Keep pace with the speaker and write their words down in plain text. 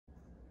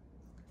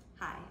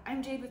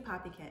I'm Jade with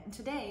Poppy Kit, and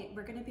today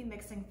we're going to be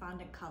mixing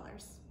fondant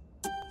colors.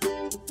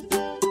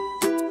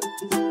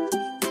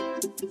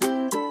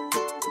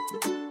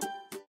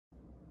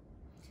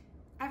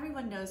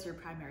 Everyone knows your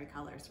primary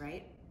colors,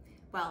 right?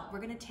 Well,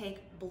 we're going to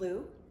take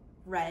blue,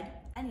 red,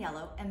 and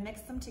yellow and mix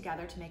them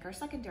together to make our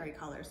secondary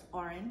colors,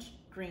 orange,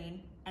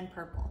 green, and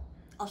purple.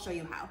 I'll show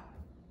you how.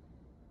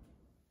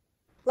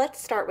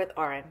 Let's start with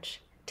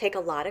orange. Take a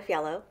lot of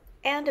yellow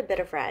and a bit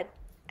of red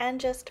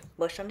and just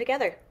mush them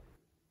together.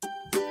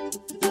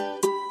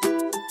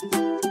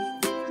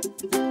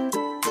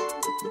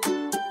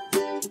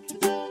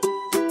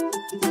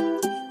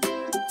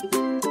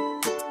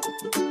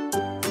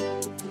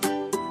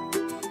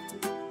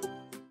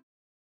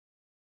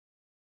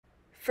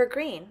 For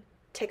green,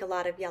 take a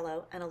lot of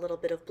yellow and a little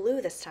bit of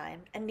blue this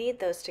time and knead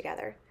those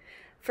together.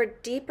 For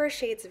deeper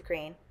shades of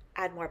green,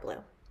 add more blue.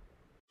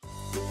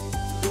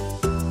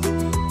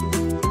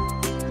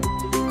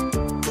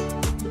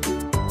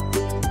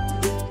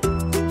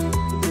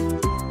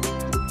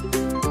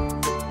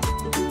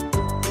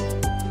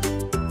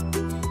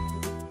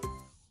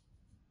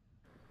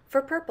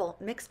 For purple,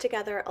 mix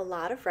together a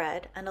lot of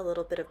red and a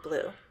little bit of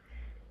blue.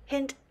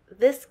 Hint,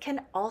 this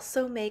can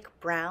also make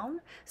brown,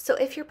 so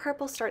if your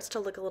purple starts to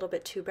look a little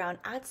bit too brown,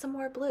 add some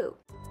more blue.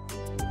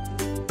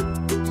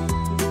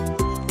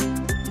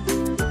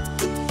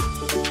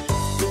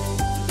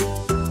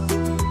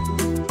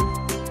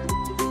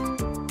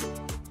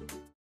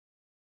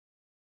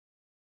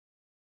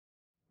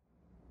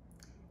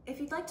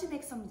 If you'd like to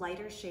make some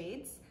lighter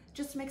shades,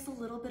 just mix a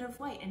little bit of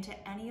white into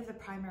any of the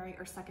primary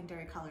or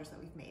secondary colors that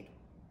we've made.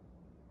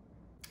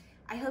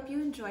 I hope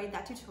you enjoyed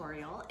that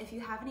tutorial. If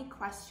you have any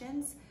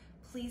questions,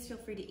 please feel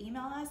free to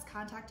email us,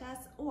 contact us,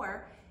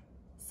 or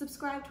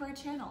subscribe to our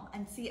channel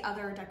and see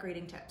other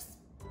decorating tips.